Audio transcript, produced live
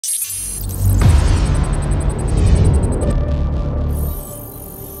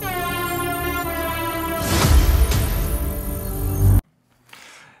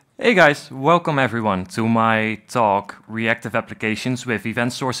Hey guys, welcome everyone to my talk, Reactive Applications with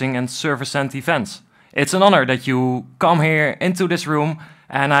Event Sourcing and Server-Sent Events. It's an honor that you come here into this room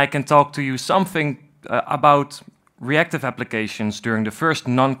and I can talk to you something about reactive applications during the first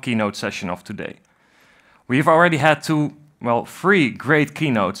non-keynote session of today. We've already had three great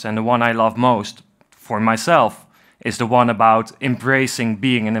keynotes, and the one I love most for myself is the one about embracing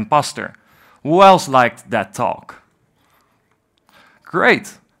being an imposter. Who else liked that talk?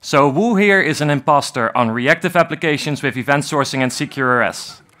 Great. So who here is an imposter on reactive applications with event sourcing and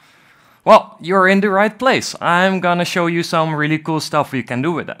CQRS? Well, you're in the right place. I'm gonna show you some really cool stuff we can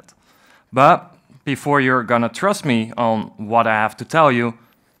do with that. But before you're gonna trust me on what I have to tell you,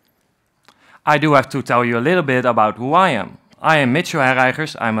 I do have to tell you a little bit about who I am. I am Mitchell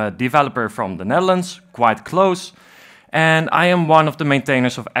Herrijgers. I'm a developer from the Netherlands, quite close, and I am one of the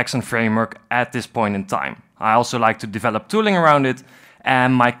maintainers of Axon framework at this point in time. I also like to develop tooling around it,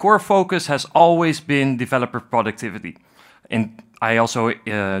 and my core focus has always been developer productivity. I also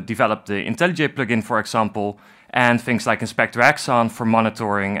developed the IntelliJ plugin, for example, and things like Inspector Axon for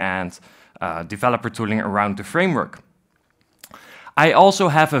monitoring and developer tooling around the framework. I also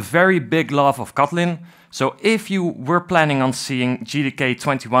have a very big love of Kotlin, so if you were planning on seeing GDK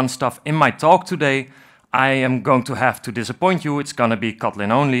 21 stuff in my talk today, I am going to have to disappoint you. It's gonna be Kotlin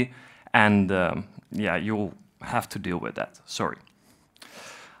only, and yeah, you'll have to deal with that, sorry.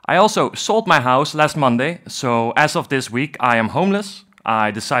 I also sold my house last Monday, so as of this week I am homeless.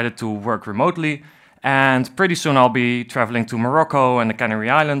 I decided to work remotely, and pretty soon I'll be traveling to Morocco and the Canary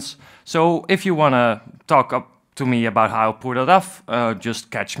Islands. So if you want to talk up to me about how I pull it off,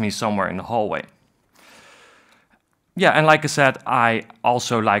 just catch me somewhere in the hallway. Yeah, and like I said, I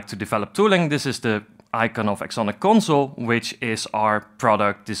also like to develop tooling. This is the icon of AxonIQ console, which is our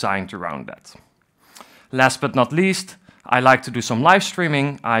product designed around that. Last but not least, I like to do some live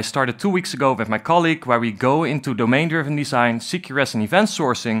streaming. I started 2 weeks ago with my colleague where we go into domain-driven design, CQRS and event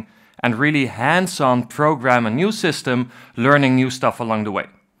sourcing, and really hands-on program a new system, learning new stuff along the way.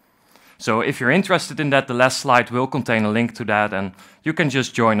 So if you're interested in that, the last slide will contain a link to that, and you can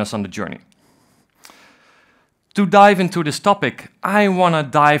just join us on the journey. To dive into this topic, I want to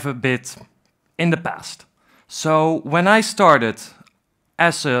dive a bit in the past. So when I started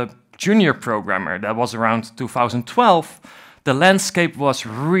as a junior programmer, that was around 2012, the landscape was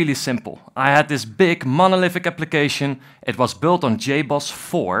really simple. I had this big monolithic application. It was built on JBoss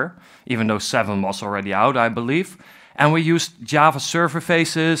 4, even though 7 was already out, I believe. And we used Java server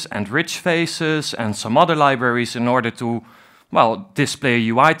faces and rich faces and some other libraries in order to, well, display a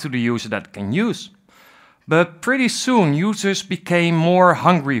UI to the user that it can use. But pretty soon, users became more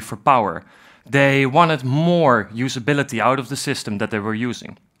hungry for power. They wanted more usability out of the system that they were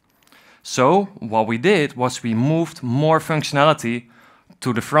using. So what we did was we moved more functionality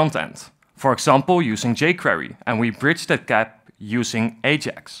to the front end. For example, using jQuery, and we bridged that gap using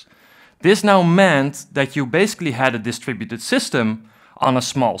Ajax. This now meant that you basically had a distributed system on a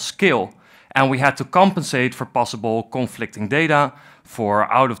small scale, and we had to compensate for possible conflicting data, for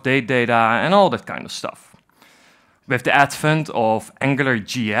out-of-date data, and all that kind of stuff. With the advent of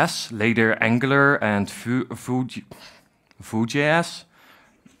AngularJS, later Angular and Vue.js,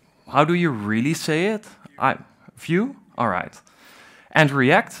 how do you really say it? Vue? All right. And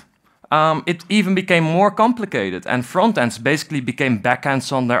React, it even became more complicated, and frontends basically became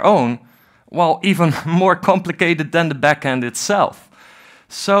backends on their own, well, even more complicated than the backend itself.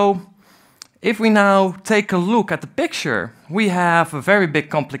 So if we now take a look at the picture, we have a very big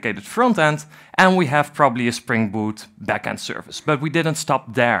complicated frontend, and we have probably a Spring Boot backend service. But we didn't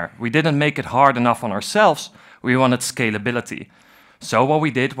stop there. We didn't make it hard enough on ourselves. We wanted scalability. So what we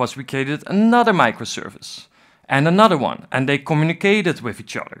did was we created another microservice and another one, and they communicated with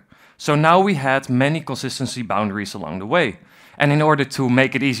each other. So now we had many consistency boundaries along the way. And in order to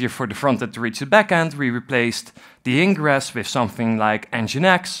make it easier for the frontend to reach the backend, we replaced the ingress with something like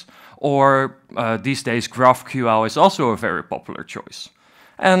Nginx, or these days GraphQL is also a very popular choice.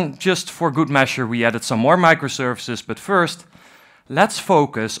 And just for good measure, we added some more microservices, but first, let's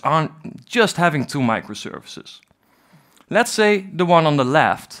focus on just having 2 microservices. Let's say the one on the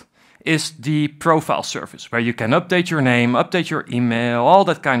left is the profile service, where you can update your name, update your email, all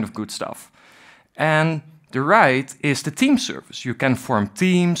that kind of good stuff. And the right is the team service. You can form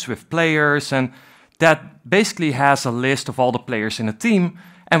teams with players, and that basically has a list of all the players in a team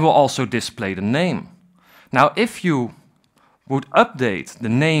and will also display the name. Now, if you would update the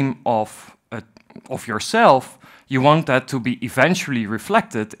name of yourself, you want that to be eventually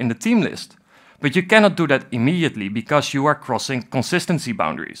reflected in the team list. But you cannot do that immediately because you are crossing consistency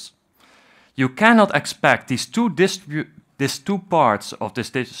boundaries. You cannot expect these two these two parts of this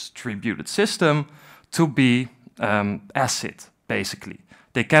distributed system to be ACID, basically.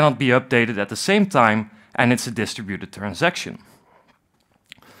 They cannot be updated at the same time, and it's a distributed transaction.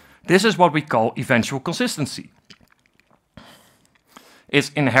 This is what we call eventual consistency.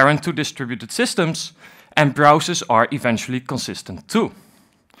 It's inherent to distributed systems, and browsers are eventually consistent too.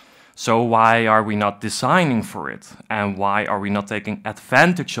 So why are we not designing for it? And why are we not taking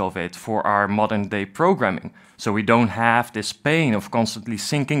advantage of it for our modern day programming? So we don't have this pain of constantly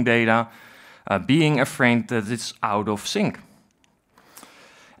syncing data, being afraid that it's out of sync.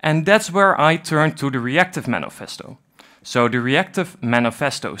 And that's where I turn to the Reactive Manifesto. So the Reactive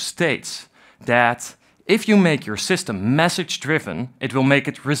Manifesto states that if you make your system message-driven, it will make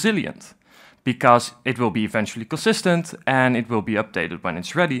it resilient, because it will be eventually consistent and it will be updated when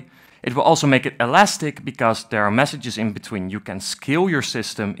it's ready. It will also make it elastic, because there are messages in between. You can scale your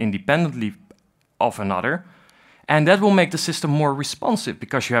system independently of another, and that will make the system more responsive,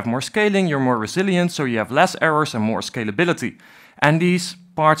 because you have more scaling, you're more resilient, so you have less errors and more scalability. And these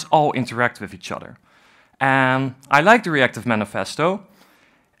parts all interact with each other. And I like the Reactive Manifesto,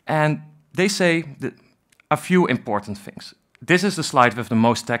 and they say a few important things. This is the slide with the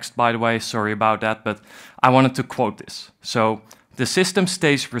most text, by the way, sorry about that, but I wanted to quote this. So, the system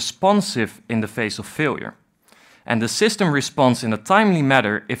stays responsive in the face of failure, and the system responds in a timely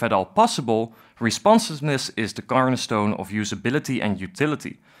manner if at all possible. Responsiveness is the cornerstone of usability and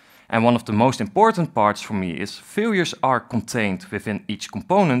utility. And one of the most important parts for me is failures are contained within each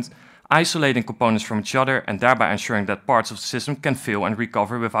component, isolating components from each other and thereby ensuring that parts of the system can fail and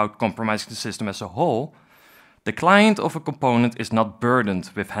recover without compromising the system as a whole. The client of a component is not burdened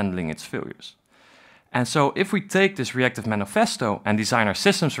with handling its failures. And so if we take this Reactive Manifesto and design our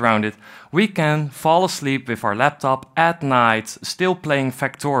systems around it, we can fall asleep with our laptop at night, still playing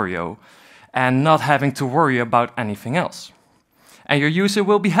Factorio, and not having to worry about anything else. And your user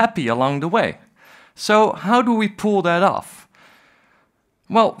will be happy along the way. So how do we pull that off?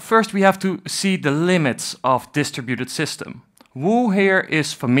 Well, first we have to see the limits of distributed system. Who here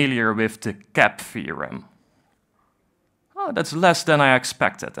is familiar with the cap theorem? Oh, that's less than I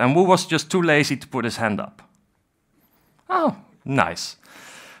expected. And Wu was just too lazy to put his hand up. Oh, nice.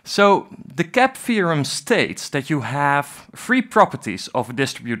 So the cap theorem states that you have three properties of a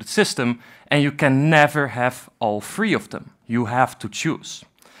distributed system, and you can never have all three of them. You have to choose.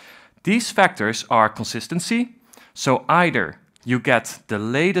 These factors are consistency, so either you get the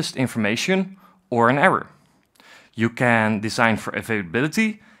latest information or an error. You can design for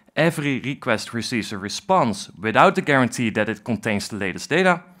availability. Every request receives a response without the guarantee that it contains the latest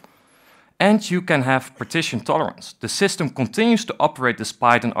data. And you can have partition tolerance. The system continues to operate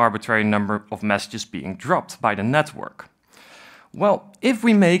despite an arbitrary number of messages being dropped by the network. Well, if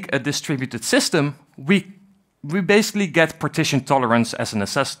we make a distributed system, we basically get partition tolerance as a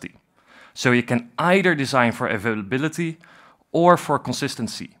necessity. So you can either design for availability or for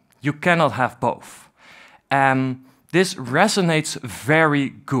consistency. You cannot have both. This resonates very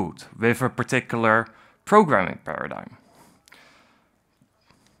good with a particular programming paradigm.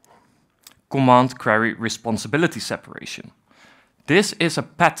 Command query responsibility separation. This is a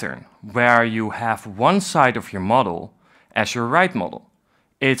pattern where you have one side of your model as your write model.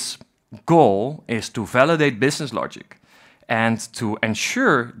 Its goal is to validate business logic and to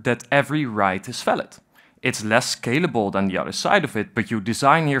ensure that every write is valid. It's less scalable than the other side of it, but you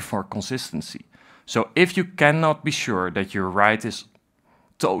design here for consistency. So if you cannot be sure that your write is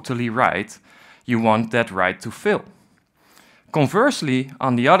totally right, you want that write to fail. Conversely,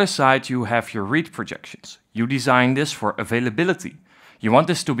 on the other side, you have your read projections. You design this for availability. You want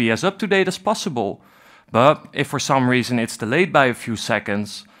this to be as up-to-date as possible, but if for some reason it's delayed by a few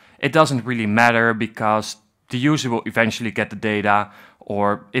seconds, it doesn't really matter because the user will eventually get the data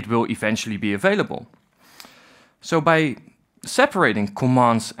or it will eventually be available. So by separating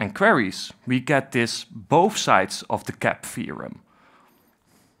commands and queries, we get this both sides of the cap theorem.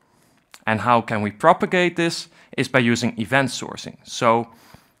 And how can we propagate this? Is by using event sourcing. So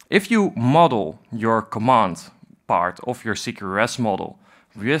if you model your command part of your CQRS model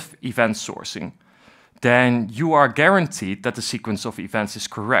with event sourcing, then you are guaranteed that the sequence of events is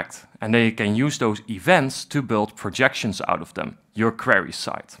correct. And then you can use those events to build projections out of them, your query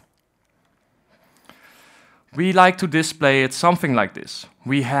side. We like to display it something like this.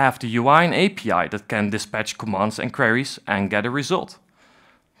 We have the UI and API that can dispatch commands and queries and get a result.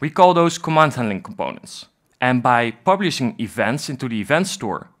 We call those command handling components. And by publishing events into the event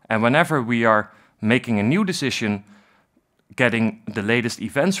store, and whenever we are making a new decision, getting the latest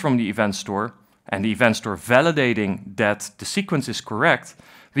events from the event store, and the event store validating that the sequence is correct,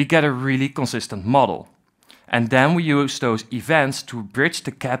 we get a really consistent model. And then we use those events to bridge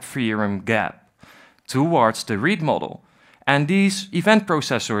the cap theorem gap towards the read model. And these event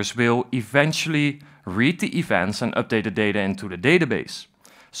processors will eventually read the events and update the data into the database.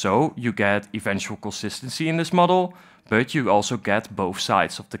 So you get eventual consistency in this model, but you also get both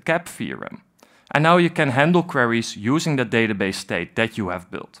sides of the cap theorem. And now you can handle queries using the database state that you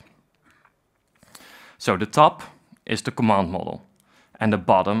have built. So the top is the command model, and the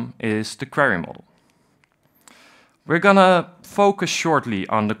bottom is the query model. We're gonna focus shortly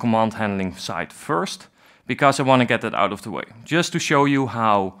on the command handling side first, because I want to get that out of the way, just to show you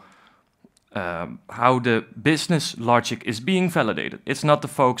how the business logic is being validated. It's not the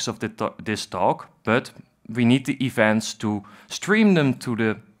focus of this talk, but we need the events to stream them to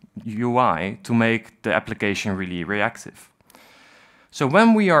the UI to make the application really reactive. So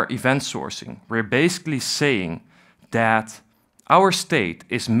when we are event sourcing, we're basically saying that our state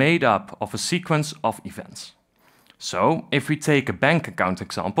is made up of a sequence of events. So if we take a bank account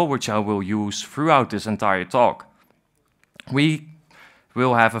example, which I will use throughout this entire talk, we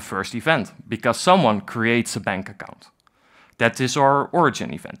will have a first event because someone creates a bank account. That is our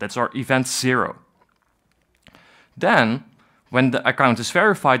origin event. That's our event 0. Then, when the account is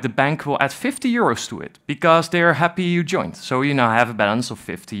verified, the bank will add 50 euros to it because they are happy you joined. So you now have a balance of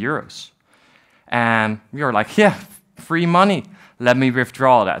 50 euros. And you're like, yeah, free money. Let me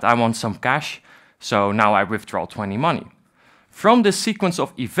withdraw that. I want some cash. So now I withdraw 20 money. From this sequence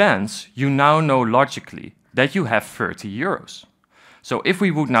of events, you now know logically that you have 30 euros. So if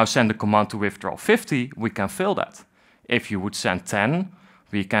we would now send a command to withdraw 50, we can fill that. If you would send 10,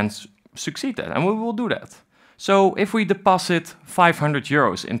 we can succeed that, and we will do that. So if we deposit 500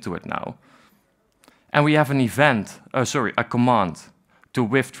 euros into it now, and we have an event, a command to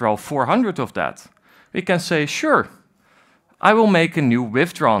withdraw 400 of that, we can say, sure, I will make a new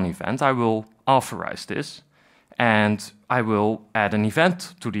withdrawn event. I will authorize this, and I will add an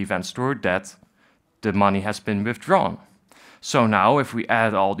event to the event store that the money has been withdrawn. So now if we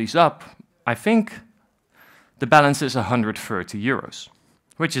add all these up, I think the balance is 130 euros,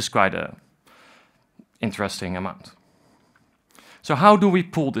 which is quite an interesting amount. So how do we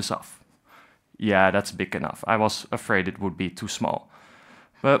pull this off? Yeah, that's big enough. I was afraid it would be too small.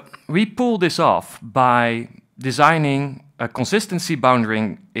 But we pull this off by designing a consistency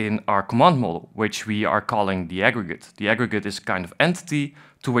boundary in our command model, which we are calling the aggregate. The aggregate is a kind of entity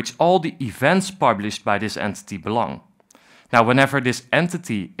to which all the events published by this entity belong. Now, whenever this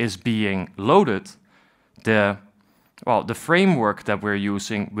entity is being loaded, the framework that we're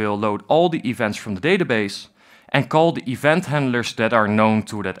using will load all the events from the database and call the event handlers that are known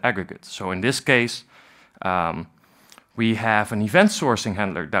to that aggregate. So in this case, we have an event sourcing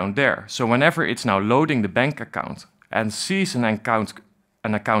handler down there. So whenever it's now loading the bank account and sees an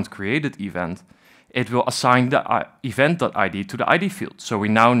account created event, it will assign the event.id to the ID field. So we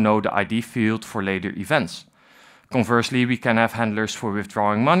now know the ID field for later events. Conversely, we can have handlers for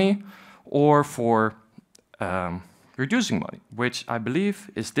withdrawing money or for reducing money, which I believe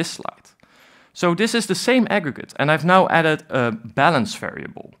is this slide. So this is the same aggregate, and I've now added a balance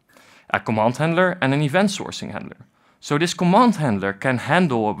variable, a command handler and an event sourcing handler. So this command handler can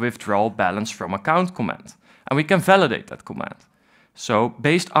handle a withdrawal balance from account command, and we can validate that command. So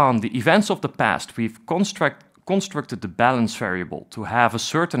based on the events of the past, we've constructed the balance variable to have a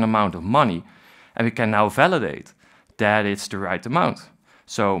certain amount of money, and we can now validate that it's the right amount.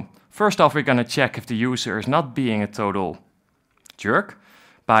 So first off, we're going to check if the user is not being a total jerk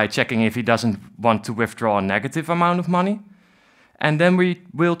by checking if he doesn't want to withdraw a negative amount of money. And then we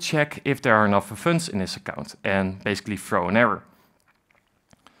will check if there are enough funds in his account and basically throw an error.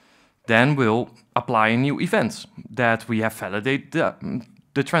 Then we'll apply a new event that we have validated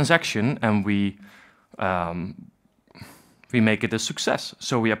the transaction, and we make it a success.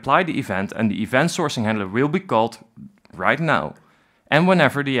 So we apply the event, and the event sourcing handler will be called right now and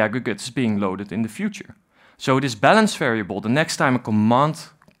whenever the aggregate is being loaded in the future. So this balance variable, the next time a command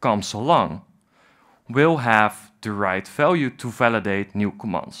comes along, will have the right value to validate new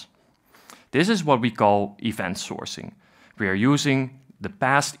commands. This is what we call event sourcing. We are using the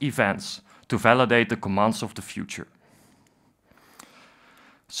past events to validate the commands of the future.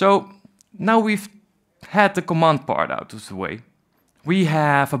 So now we've had the command part out of the way. We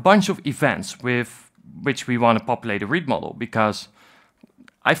have a bunch of events with which we want to populate a read model, because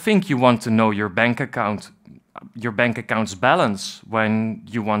I think you want to know your bank account's balance when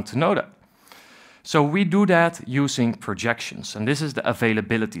you want to know that. So we do that using projections, and this is the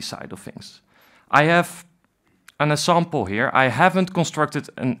availability side of things. I have an example here. I haven't constructed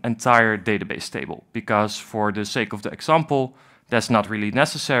an entire database table because for the sake of the example, That's not really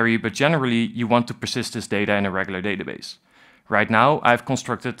necessary, but generally you want to persist this data in a regular database. Right now, I've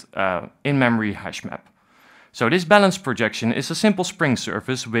constructed an in-memory hash map. So this balance projection is a simple Spring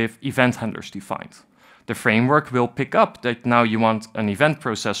service with event handlers defined. The framework will pick up that now you want an event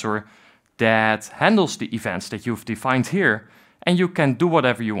processor that handles the events that you've defined here, and you can do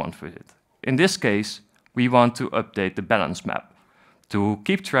whatever you want with it. In this case, we want to update the balance map to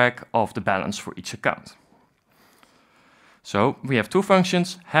keep track of the balance for each account. So we have two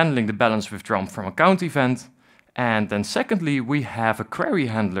functions, handling the balance withdrawn from account event, and then secondly, we have a query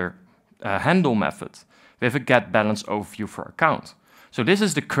handler handle method with a get balance overview for account. So this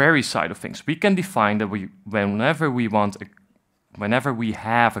is the query side of things. We can define that whenever we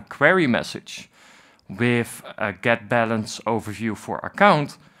have a query message with a get balance overview for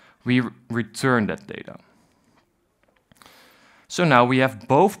account, we return that data. So now we have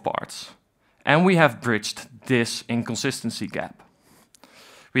both parts, and we have bridged this inconsistency gap.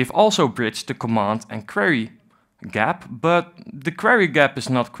 We've also bridged the command and query gap, but the query gap is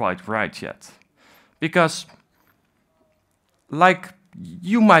not quite right yet. Because, like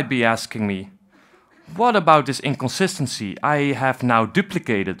you might be asking me, what about this inconsistency I have now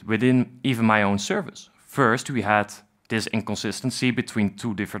duplicated within even my own service? First, we had this inconsistency between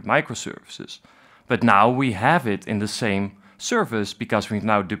two different microservices, but now we have it in the same service because we've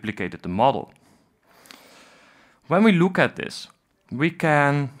now duplicated the model. When we look at this, we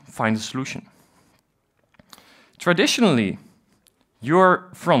can find a solution. Traditionally, your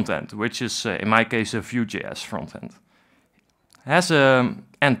frontend, which is in my case a Vue.js frontend, has an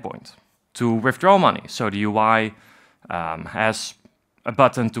endpoint to withdraw money. So the UI has a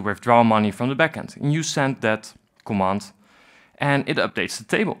button to withdraw money from the backend. And you send that command and it updates the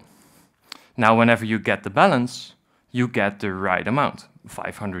table. Now, whenever you get the balance, you get the right amount,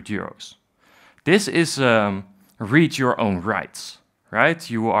 500 euros. This is read your own rights, right?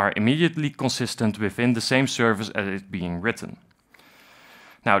 You are immediately consistent within the same service as it's being written.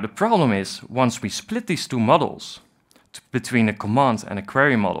 Now, the problem is, once we split these two models between a command and a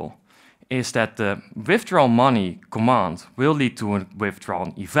query model, is that the withdraw money command will lead to a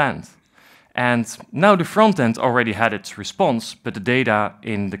withdrawn event. And now the frontend already had its response, but the data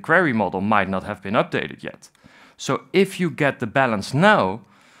in the query model might not have been updated yet. So if you get the balance now,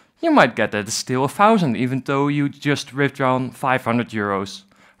 you might get that it's still 1,000, even though you just withdrawn 500 euros.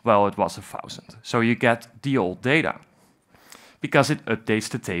 Well, it was 1,000. So you get the old data, because it updates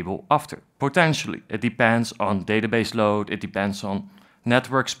the table after, potentially. It depends on database load, it depends on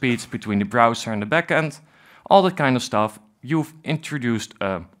network speeds between the browser and the backend, all that kind of stuff. You've introduced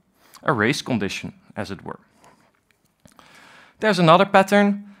a race condition, as it were. There's another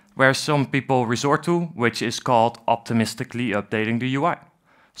pattern where some people resort to, which is called optimistically updating the UI.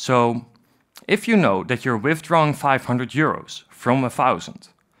 So if you know that you're withdrawing 500 euros from 1,000,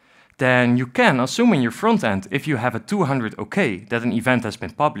 then you can assume in your front end, if you have a 200 OK, that an event has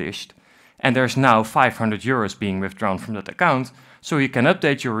been published, and there's now 500 euros being withdrawn from that account, so you can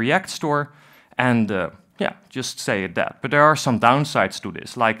update your React store and yeah, just say it that. But there are some downsides to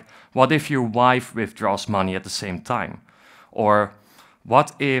this, like what if your wife withdraws money at the same time? Or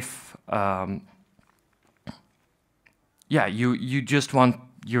what if, yeah, you just want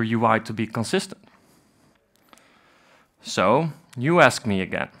your UI to be consistent? So you ask me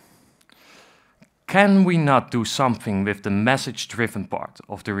again, can we not do something with the message-driven part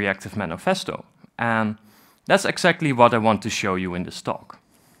of the Reactive manifesto? And that's exactly what I want to show you in this talk.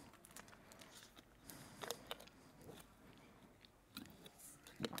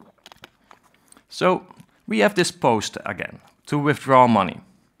 So we have this post again, to withdraw money.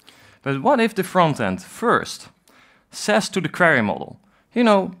 But what if the front end first says to the query model, you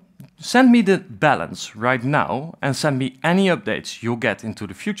know, send me the balance right now and send me any updates you'll get into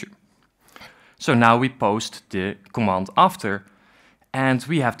the future. So now we post the command after, and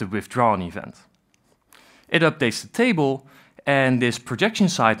we have the withdrawn event. It updates the table, and this projection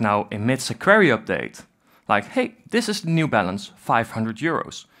side now emits a query update. Like, hey, this is the new balance, 500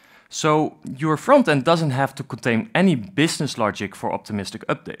 euros. So your front end doesn't have to contain any business logic for optimistic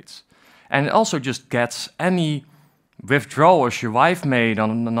updates. And it also just gets any withdrawals your wife made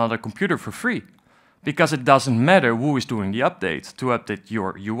on another computer for free, because it doesn't matter who is doing the update to update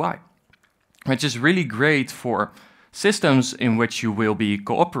your UI. Which is really great for systems in which you will be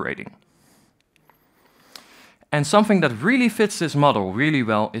cooperating. And something that really fits this model really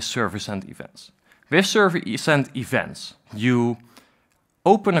well is server-send events. With server-send events, you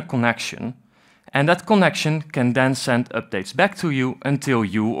open a connection, and that connection can then send updates back to you until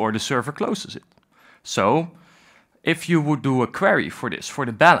you or the server closes it. So, if you would do a query for this, for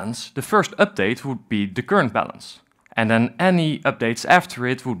the balance, the first update would be the current balance. and then any updates after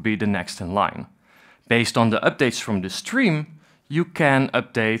it would be the next in line. Based on the updates from the stream, you can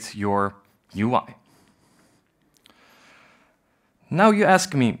update your UI. Now you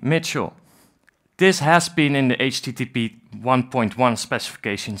ask me, Mitchell, this has been in the HTTP 1.1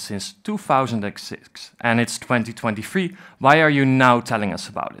 specification since 2006, and it's 2023. Why are you now telling us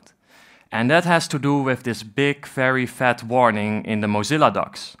about it? And that has to do with this big, very fat warning in the Mozilla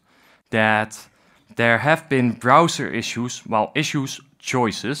docs that there have been browser issues,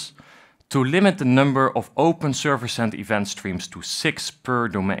 choices, to limit the number of open server-sent event streams to 6 per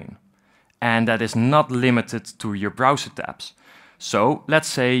domain. And that is not limited to your browser tabs. So let's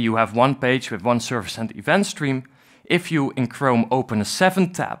say you have one page with one server-sent event stream. If you in Chrome open a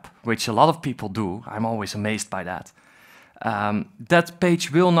 7th tab, which a lot of people do, I'm always amazed by that, that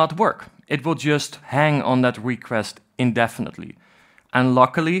page will not work. It will just hang on that request indefinitely. And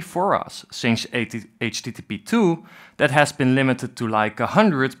luckily for us, since HTTP 2, that has been limited to like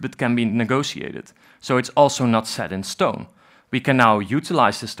 100, but can be negotiated. So it's also not set in stone. We can now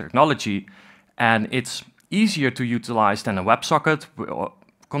utilize this technology, and it's easier to utilize than a WebSocket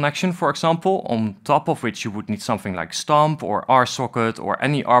connection, for example, on top of which you would need something like Stomp or RSocket or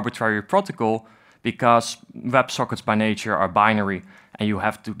any arbitrary protocol, because WebSockets by nature are binary and you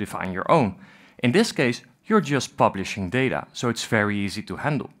have to define your own. In this case, you're just publishing data, so it's very easy to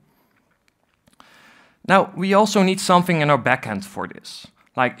handle. Now, we also need something in our backend for this.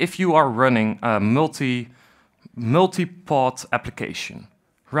 Like if you are running a multi-pod application,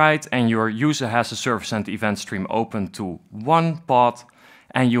 right, and your user has a server-sent event stream open to one pod,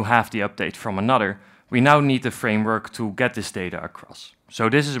 and you have the update from another, we now need the framework to get this data across. So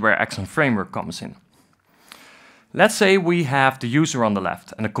this is where Axon Framework comes in. Let's say we have the user on the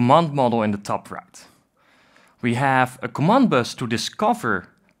left and a command model in the top right. We have a command bus to discover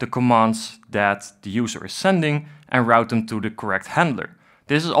the commands that the user is sending and route them to the correct handler.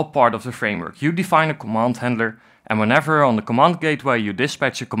 This is all part of the framework. You define a command handler, and whenever on the command gateway you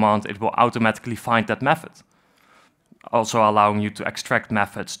dispatch a command, it will automatically find that method. Also allowing you to extract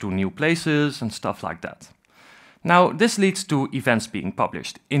methods to new places and stuff like that. Now, this leads to events being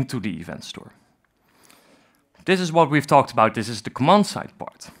published into the event store. This is what we've talked about. This is the command side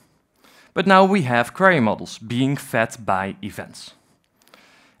part. But now we have query models being fed by events.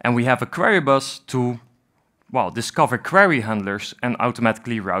 And we have a query bus to, well, discover query handlers and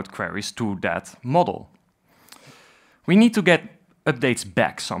automatically route queries to that model. We need to get updates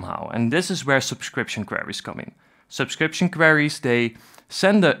back somehow, and this is where subscription queries come in. Subscription queries, they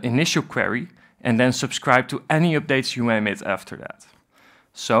send the initial query and then subscribe to any updates you emit after that.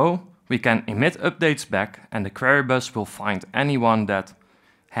 So we can emit updates back, and the query bus will find anyone that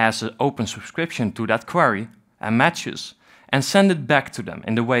has an open subscription to that query and matches, and send it back to them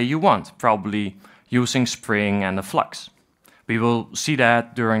in the way you want, probably using Spring and a Flux. We will see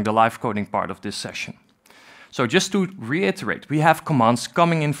that during the live coding part of this session. So just to reiterate, we have commands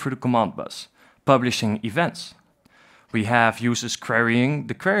coming in through the command bus, publishing events. We have users querying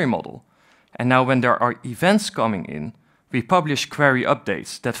the query model. And now when there are events coming in, we publish query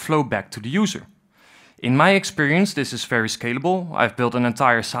updates that flow back to the user. In my experience, this is very scalable. I've built an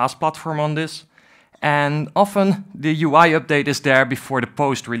entire SaaS platform on this. And often the UI update is there before the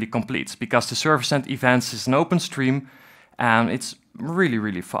post really completes, because the server-sent events is an open stream and it's really,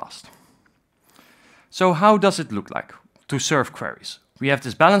 really fast. So how does it look like to serve queries? We have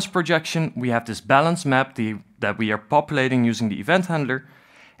this balance projection, we have this balance map that we are populating using the event handler,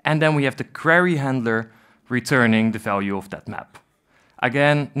 and then we have the query handler returning the value of that map.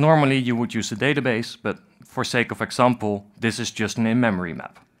 Again, normally you would use a database, but for sake of example, this is just an in-memory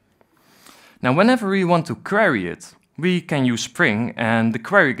map. Now, whenever we want to query it, we can use Spring and the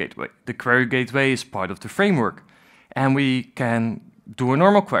query gateway. The query gateway is part of the framework, and we can do a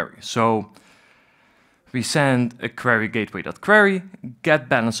normal query. So we send a query gateway.query, get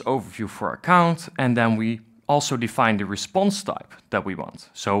balance overview for account, and then we also define the response type that we want.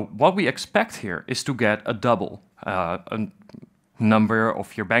 So what we expect here is to get a double, a number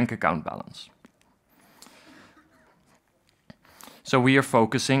of your bank account balance. So we are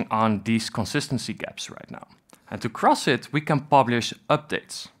focusing on these consistency gaps right now. And to cross it, we can publish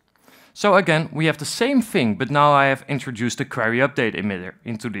updates. So again, we have the same thing, but now I have introduced a query update emitter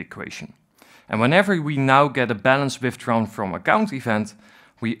into the equation. And whenever we now get a balance withdrawn from account event,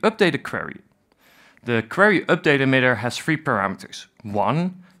 we update a query. The query update emitter has 3 parameters.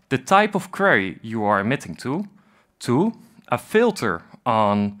 1, the type of query you are emitting to. 2, a filter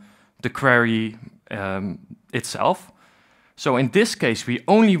on the query itself. So in this case, we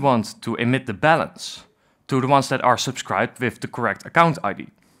only want to emit the balance to the ones that are subscribed with the correct account ID.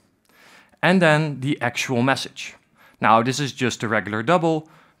 And then the actual message. Now this is just a regular double,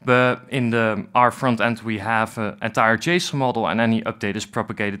 but in our front end we have an entire JSON model, and any update is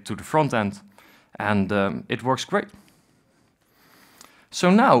propagated to the front end, and it works great. So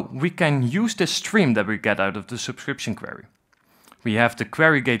now we can use this stream that we get out of the subscription query. We have the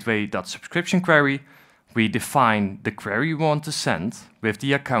query gateway.subscription query. We define the query we want to send with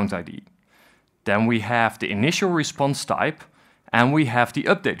the account ID. Then we have the initial response type, and we have the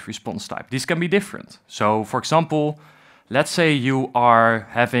update response type. These can be different. So for example, let's say you are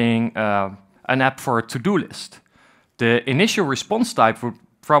having an app for a to-do list. The initial response type would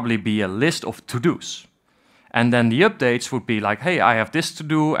probably be a list of to-dos. And then the updates would be like, hey, I have this to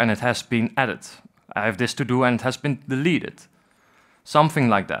do and it has been added. I have this to do and it has been deleted. Something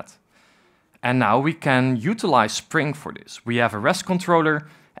like that. And now we can utilize Spring for this. We have a REST controller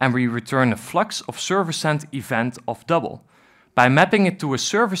and we return a flux of server sent event of double. By mapping it to a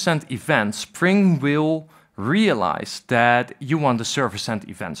server sent event, Spring will realize that you want a server sent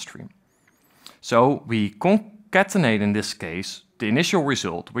event stream. So we concatenate in this case the initial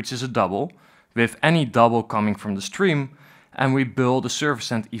result, which is a double, with any double coming from the stream, and we build a server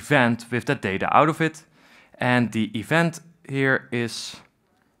sent event with that data out of it. And the event here is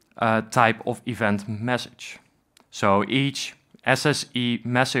a type of event message. So each SSE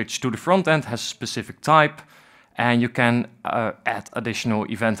message to the front end has a specific type, and you can add additional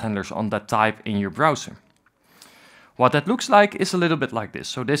event handlers on that type in your browser. What that looks like is a little bit like this.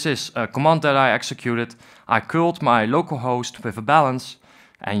 So this is a command that I executed. I curled my local host with a balance,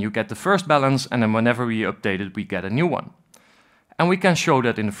 and you get the first balance, and then whenever we update it, we get a new one. And we can show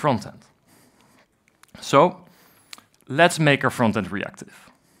that in the front end. So let's make our front end reactive.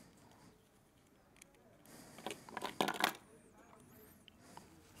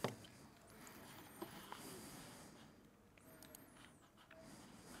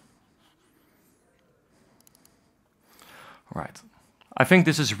 Right. I think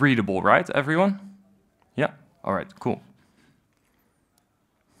this is readable, right, everyone? Yeah? All right, cool.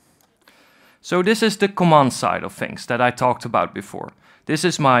 So this is the command side of things that I talked about before. This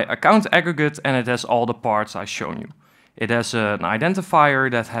is my account aggregate, and it has all the parts I've shown you. It has an identifier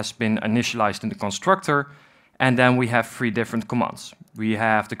that has been initialized in the constructor, and then we have 3 different commands. We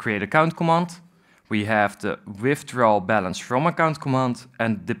have the create account command, we have the withdraw balance from account command,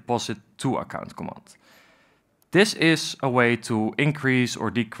 and deposit to account command. This is a way to increase or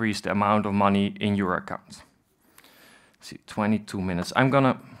decrease the amount of money in your account. Let's see, 22 minutes. I'm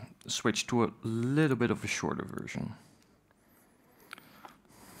gonna switch to a little bit of a shorter version.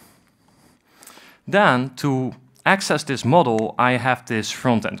 Then, to access this model, I have this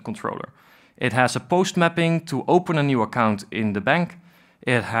front-end controller. It has a post mapping to open a new account in the bank.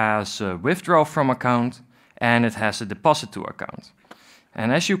 It has a withdraw from account, and it has a deposit to account.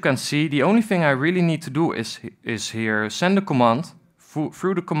 And as you can see, the only thing I really need to do is here send a command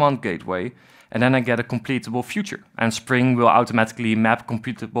through the command gateway, and then I get a completable future. And Spring will automatically map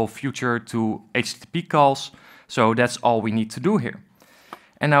completable future to HTTP calls, so that's all we need to do here.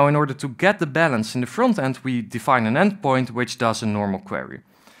 And now in order to get the balance in the front end, we define an endpoint which does a normal query.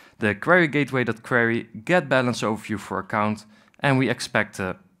 The query gateway.query get balance overview for account, and we expect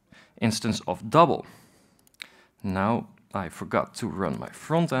an instance of double. Now I forgot to run my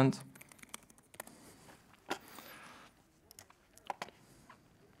front end.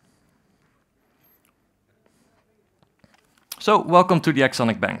 So welcome to the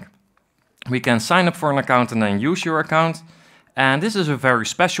Axonic Bank. We can sign up for an account and then use your account. And this is a very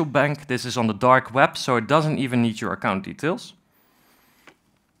special bank. This is on the dark web, so it doesn't even need your account details.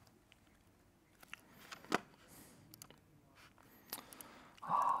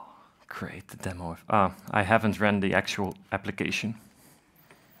 Oh, create the demo. I haven't ran the actual application.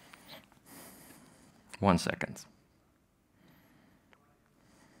 1 second.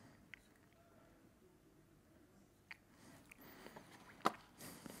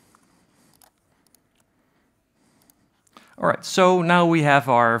 All right, so now we have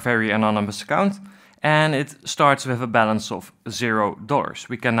our very anonymous account, and it starts with a balance of $0.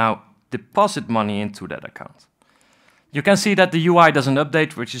 We can now deposit money into that account. You can see that the UI doesn't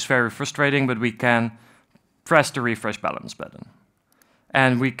update, which is very frustrating, but we can press the refresh balance button.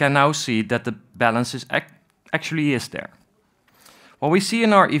 And we can now see that the balance is actually is there. What we see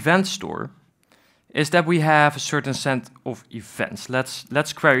in our event store is that we have a certain set of events.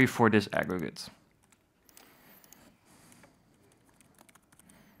 Let's query for this aggregate.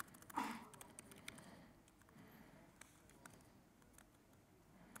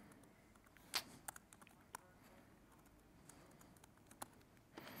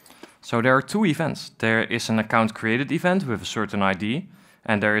 So there are 2 events. There is an account created event with a certain ID,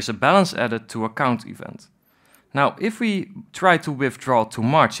 and there is a balance added to account event. Now, if we try to withdraw too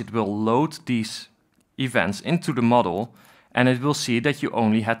much, it will load these events into the model, and it will see that you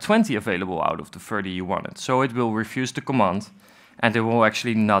only had 20 available out of the 30 you wanted. So it will refuse the command, and there will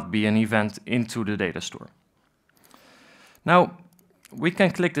actually not be an event into the data store. Now, we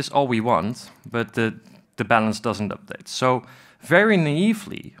can click this all we want, but the balance doesn't update. So very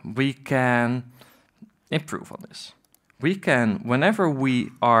naively, we can improve on this. We can, whenever we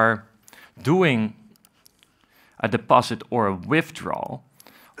are doing a deposit or a withdrawal,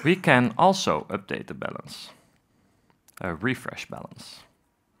 we can also update the balance, a refresh balance.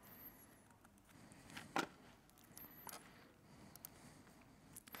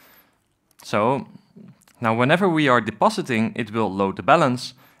 So now whenever we are depositing, it will load the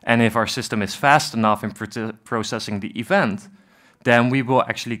balance, and if our system is fast enough in processing the event, then we will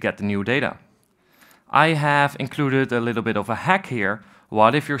actually get the new data. I have included a little bit of a hack here.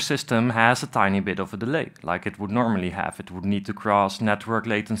 What if your system has a tiny bit of a delay, like it would normally have? It would need to cross network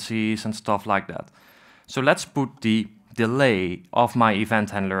latencies and stuff like that. So let's put the delay of my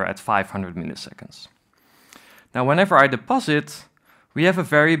event handler at 500 milliseconds. Now, whenever I deposit, we have a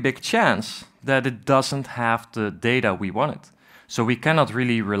very big chance that it doesn't have the data we wanted. So we cannot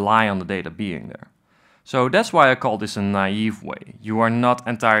really rely on the data being there. So that's why I call this a naive way. You are not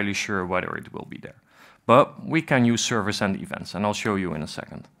entirely sure whether it will be there. But we can use server-send events, and I'll show you in a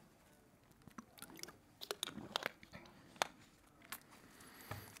second.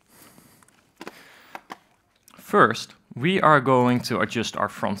 First, we are going to adjust our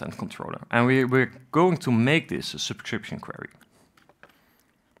front-end controller, and we're going to make this a subscription query.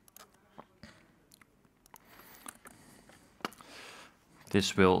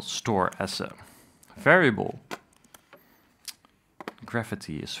 This will store as a variable.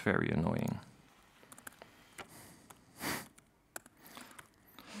 Gravity is very annoying.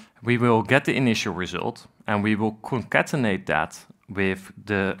 We will get the initial result, and we will concatenate that with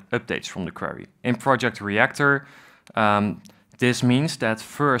the updates from the query. In Project Reactor, this means that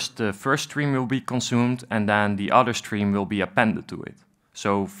first the first stream will be consumed, and then the other stream will be appended to it.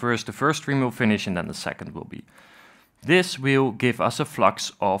 So first the first stream will finish, and then the second will be. This will give us a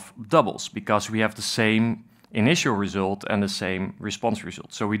flux of doubles, because we have the same initial result and the same response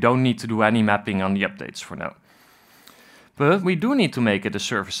result. So we don't need to do any mapping on the updates for now. But we do need to make it a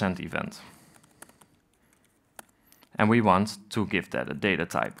server-send event. And we want to give that a data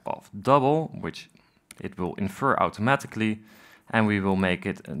type of double, which it will infer automatically. And we will make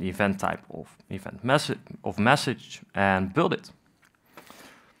it an event type of message and build it.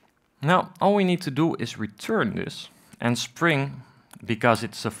 Now, all we need to do is return this, and Spring, because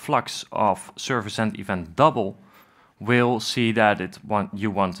it's a flux of server-send event double, will see that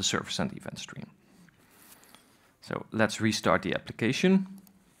you want a server-send event stream. So let's restart the application.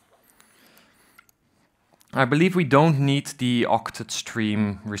 I believe we don't need the octet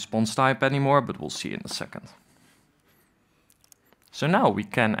stream response type anymore, but we'll see in a second. So now we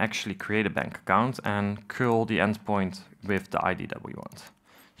can actually create a bank account and curl the endpoint with the ID that we want.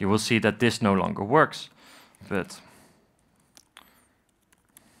 You will see that this no longer works, but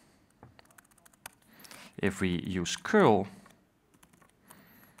if we use curl,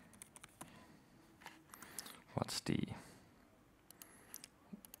 what's the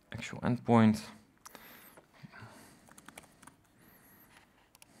actual endpoint?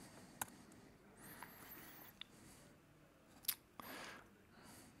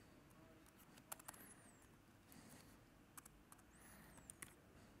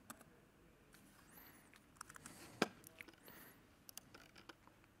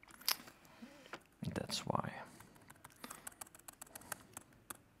 That's why.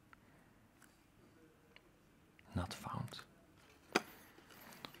 Not found.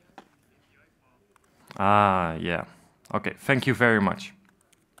 Ah, yeah. Okay, thank you very much.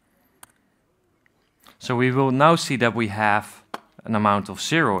 So we will now see that we have an amount of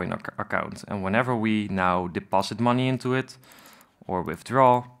 0 in our account. And whenever we now deposit money into it or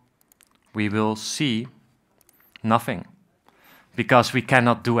withdraw, we will see nothing because we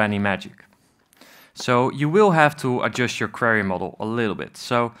cannot do any magic. So you will have to adjust your query model a little bit.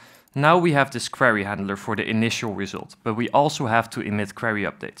 So now we have this query handler for the initial result, but we also have to emit query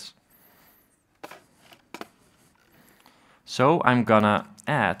updates. So I'm gonna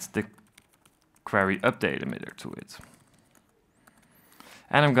add the query update emitter to it.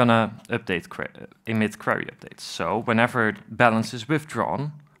 And I'm gonna emit query updates. So whenever balance is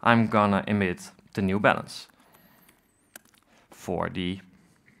withdrawn, I'm gonna emit the new balance. For the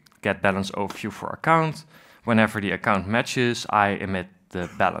get balance overview for account, whenever the account matches, I emit the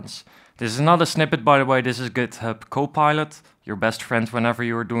balance. This is not a snippet, by the way. This is GitHub Copilot, your best friend whenever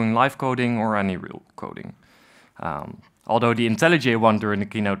you are doing live coding or any real coding. Although the IntelliJ one during the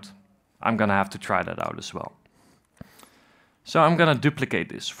keynote, I'm gonna have to try that out as well. So I'm gonna duplicate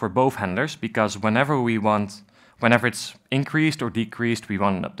this for both handlers, because whenever it's increased or decreased, we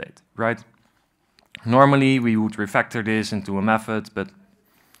want an update, right? Normally we would refactor this into a method, but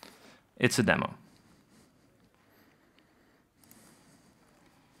it's a demo.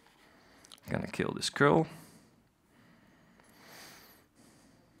 I'm gonna kill this curl.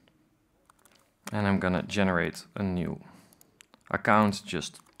 And I'm gonna generate a new account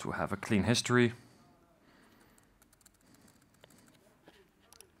just to have a clean history.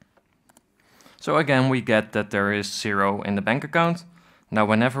 So again, we get that there is 0 in the bank account. Now,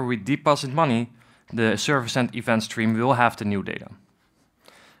 whenever we deposit money, the server sent event stream will have the new data.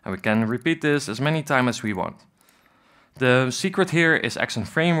 And we can repeat this as many times as we want. The secret here is Axon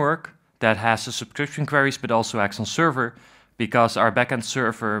Framework that has the subscription queries, but also Axon Server, because our backend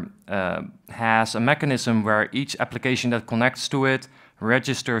server has a mechanism where each application that connects to it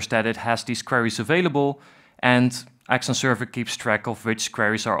registers that it has these queries available, and Axon Server keeps track of which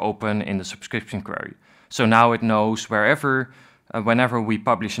queries are open in the subscription query. So now it knows whenever we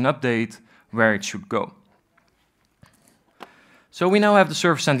publish an update, where it should go. So we now have the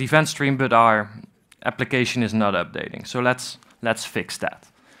server sent event stream, but our application is not updating. So let's fix that.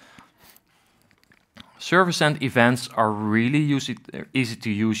 Server sent events are really easy to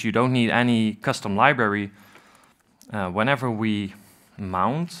use. You don't need any custom library. Whenever we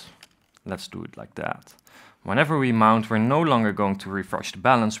mount, let's do it like that. Whenever we mount, we're no longer going to refresh the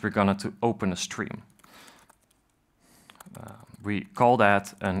balance, we're going to open a stream. We call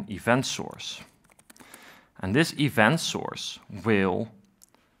that an event source. And this event source will,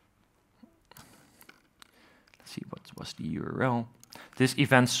 let's see, what was the URL? This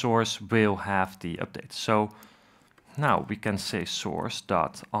event source will have the update. So now we can say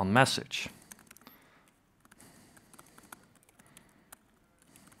source.onMessage.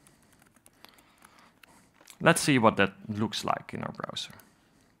 Let's see what that looks like in our browser.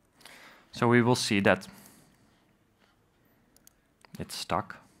 So we will see that it's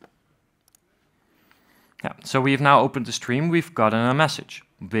stuck. Yeah, so we've now opened the stream, we've gotten a message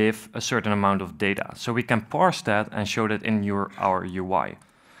with a certain amount of data. So we can parse that and show that in our UI.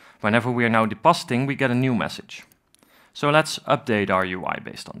 Whenever we are now depositing, we get a new message. So let's update our UI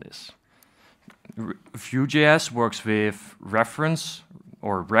based on this. Vue.js works with reference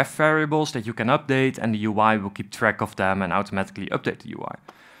or ref variables that you can update, and the UI will keep track of them and automatically update the UI.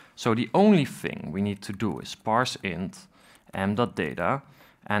 So the only thing we need to do is parse int m.data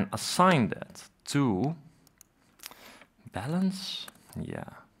and assign that to balance. Yeah.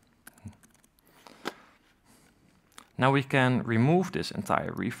 Now we can remove this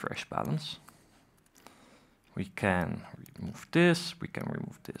entire refresh balance. We can remove this, we can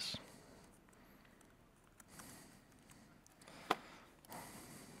remove this.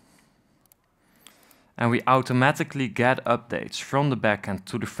 And we automatically get updates from the backend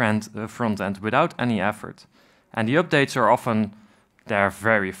to the front end without any effort. And the updates are often, they're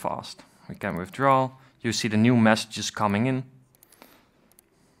very fast. We can withdraw, you see the new messages coming in.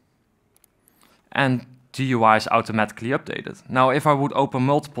 And the UI is automatically updated. Now, if I would open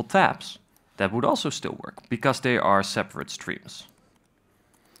multiple tabs, that would also still work, because they are separate streams.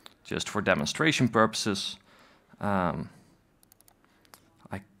 Just for demonstration purposes,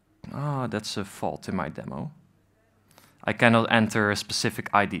 that's a fault in my demo. I cannot enter a specific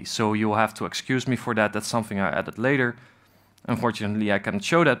ID, so you'll have to excuse me for that. That's something I added later. Unfortunately, I can't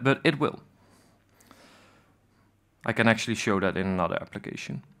show that, but it will. I can actually show that in another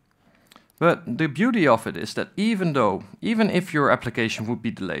application. But the beauty of it is that even if your application would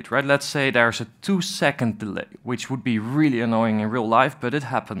be delayed, right? Let's say there's a 2-second delay, which would be really annoying in real life, but it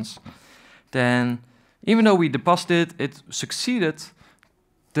happens. Then, even though we deposited, it succeeded,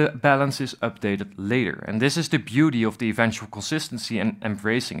 the balance is updated later. And this is the beauty of the eventual consistency and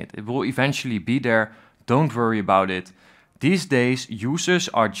embracing it. It will eventually be there. Don't worry about it. These days, users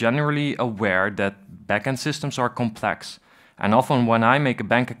are generally aware that backend systems are complex. And often when I make a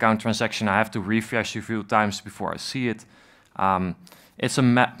bank account transaction, I have to refresh a few times before I see it. It's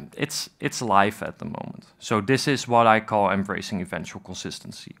live at the moment. So this is what I call embracing eventual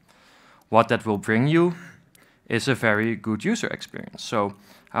consistency. What that will bring you is a very good user experience. So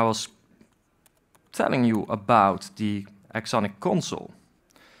I was telling you about the AxonIQ console.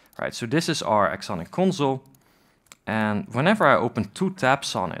 Right, so this is our AxonIQ console. And whenever I open 2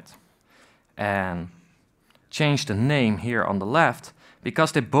 tabs on it and change the name here on the left,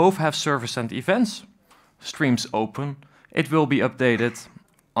 because they both have server-sent events streams open, it will be updated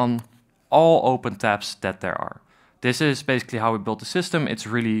on all open tabs that there are. This is basically how we built the system. It's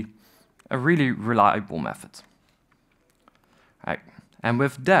really a really reliable method. Right. And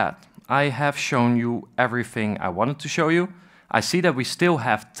with that, I have shown you everything I wanted to show you. I see that we still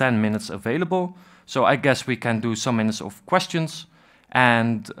have 10 minutes available, so I guess we can do some minutes of questions.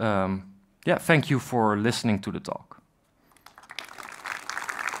 And yeah, thank you for listening to the talk.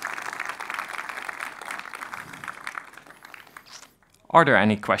 Are there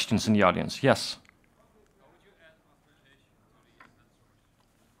any questions in the audience? Yes.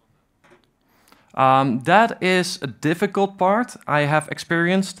 That is a difficult part I have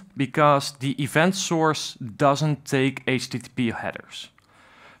experienced because the event source doesn't take HTTP headers.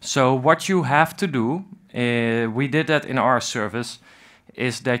 So what you have to do, we did that in our service,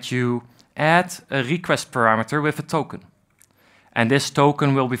 is that you add a request parameter with a token. And this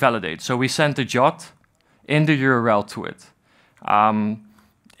token will be validated. So we send the JOT in the URL to it.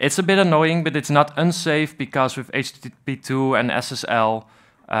 It's a bit annoying, but it's not unsafe because with HTTP2 and SSL,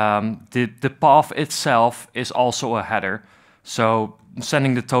 the path itself is also a header. So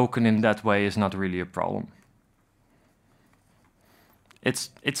sending the token in that way is not really a problem.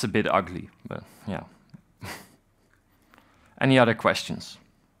 It's a bit ugly, but yeah. Any other questions?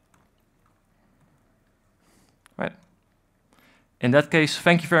 Right. In that case,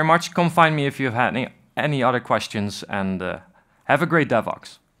 thank you very much. Come find me if you have any other questions, and have a great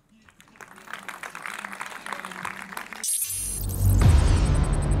DevOps.